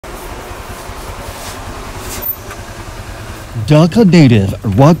Dhaka native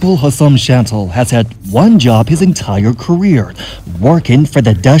Ragbul Hassam Shantal has had one job his entire career, working for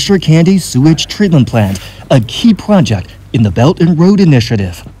the Dasherkandi Sewage Treatment Plant, a key project in the Belt and Road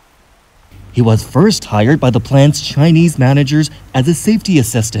Initiative. He was first hired by the plant's Chinese managers as a safety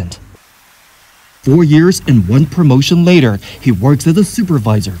assistant. 4 years and one promotion later, he works as a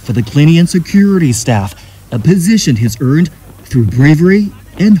supervisor for the cleaning and security staff, a position he's earned through bravery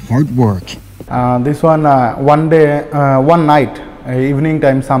and hard work. This one, one night, evening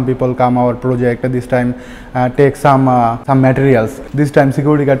time, some people come our project. This time, take some materials. This time,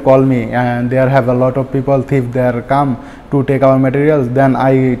 security guard call me, and there have a lot of people thief there come to take our materials. Then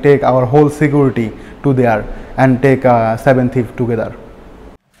I take our whole security to there and take 7 thieves together.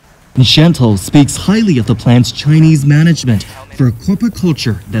 Shantal speaks highly of the plant's Chinese management for a corporate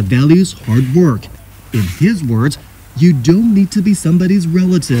culture that values hard work. In his words, you don't need to be somebody's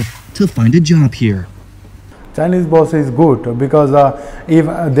relative to find a job here. Chinese boss is good because if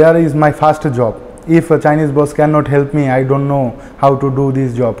there is my first job, if a Chinese boss cannot help me, I don't know how to do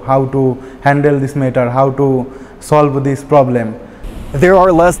this job, how to handle this matter, how to solve this problem. There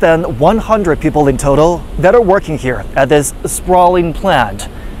are less than 100 people in total that are working here at this sprawling plant,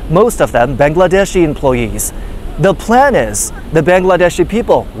 most of them Bangladeshi employees. The plan is the Bangladeshi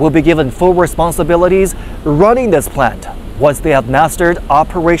people will be given full responsibilities running this plant once they have mastered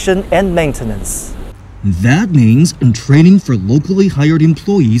operation and maintenance. That means training for locally hired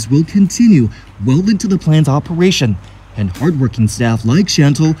employees will continue well into the plant's operation, and hardworking staff like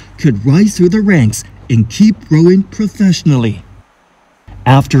Shantal could rise through the ranks and keep growing professionally.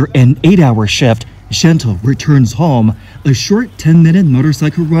 After an 8-hour shift, Shantal returns home, a short 10-minute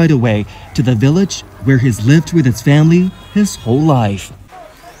motorcycle ride away to the village where he's lived with his family his whole life.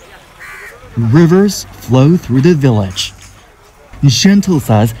 Rivers flow through the village. Shantal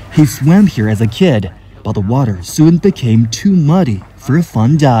says he swam here as a kid, but the water soon became too muddy for a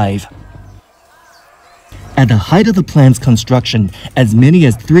fun dive. At the height of the plant's construction, as many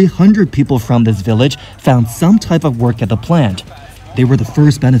as 300 people from this village found some type of work at the plant. They were the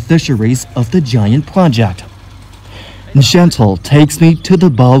first beneficiaries of the giant project. Shantal takes me to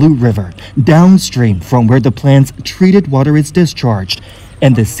the Balu River, downstream from where the plant's treated water is discharged,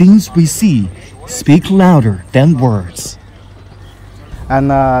 and the scenes we see speak louder than words. And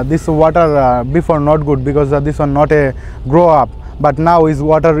this water before not good because this one not a grow up, but now is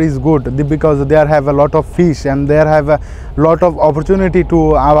water is good because there have a lot of fish and there have a lot of opportunity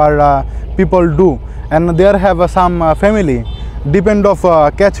to our people do, and there have some family depend of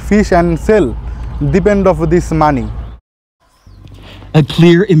catch fish and sell, depend of this money. A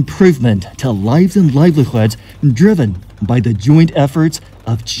clear improvement to lives and livelihoods driven by the joint efforts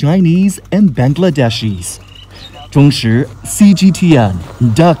of Chinese and Bangladeshis. Zhong, CGTN,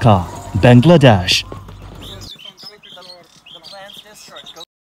 Dhaka, Bangladesh.